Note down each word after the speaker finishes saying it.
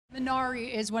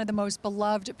Minari is one of the most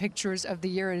beloved pictures of the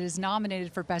year. It is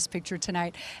nominated for Best Picture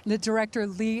tonight. The director,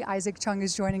 Lee Isaac Chung,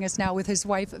 is joining us now with his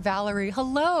wife, Valerie.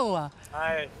 Hello.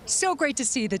 Hi. So great to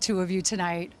see the two of you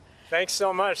tonight. Thanks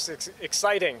so much. It's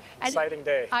exciting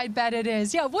day. I bet it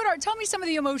is. Yeah, tell me some of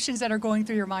the emotions that are going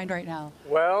through your mind right now.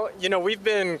 Well, we've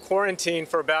been quarantined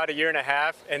for about a year and a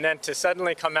half, and then to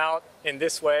suddenly come out in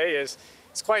this way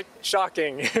it's quite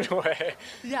shocking in a way.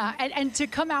 Yeah, and to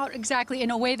come out exactly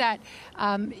in a way that,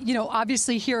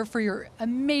 obviously here for your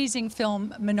amazing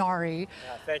film, Minari.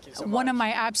 Yeah, thank you so much. One of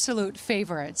my absolute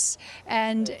favorites.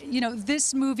 And,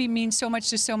 this movie means so much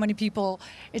to so many people.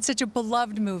 It's such a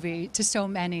beloved movie to so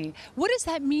many. What does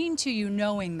that mean to you,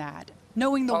 knowing that?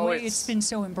 Knowing the way it's been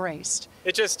so embraced?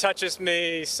 It just touches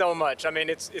me so much. I mean,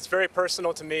 it's very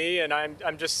personal to me, and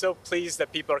I'm just so pleased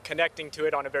that people are connecting to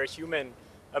it on a very human,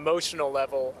 emotional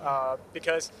level,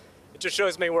 because it just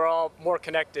shows me we're all more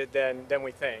connected than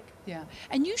we think. Yeah,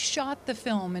 and you shot the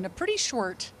film in a pretty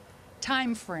short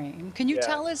time frame. Can you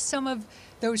tell us some of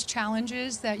those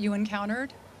challenges that you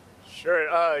encountered?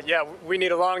 Sure. Yeah, we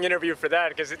need a long interview for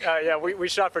that because we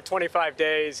shot for 25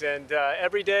 days, and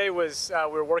every day was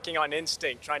we were working on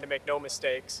instinct, trying to make no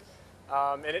mistakes,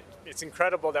 and it's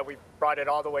incredible that we brought it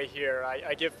all the way here.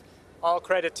 I give all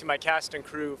credit to my cast and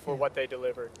crew for what they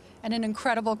delivered. And an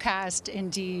incredible cast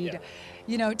indeed.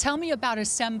 Yeah. Tell me about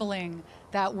assembling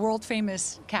that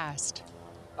world-famous cast.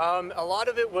 A lot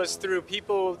of it was through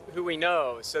people who we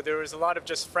know, so there was a lot of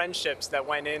just friendships that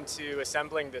went into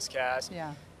assembling this cast.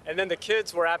 Yeah. And then the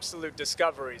kids were absolute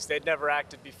discoveries. They'd never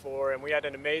acted before, and we had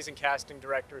an amazing casting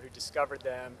director who discovered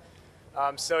them.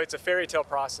 So it's a fairy tale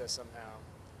process somehow.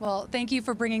 Well, thank you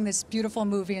for bringing this beautiful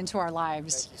movie into our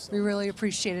lives. Thank you so we much. really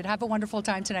appreciate it. Have a wonderful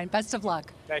time tonight. Best of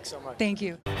luck. Thanks so much. Thank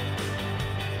you.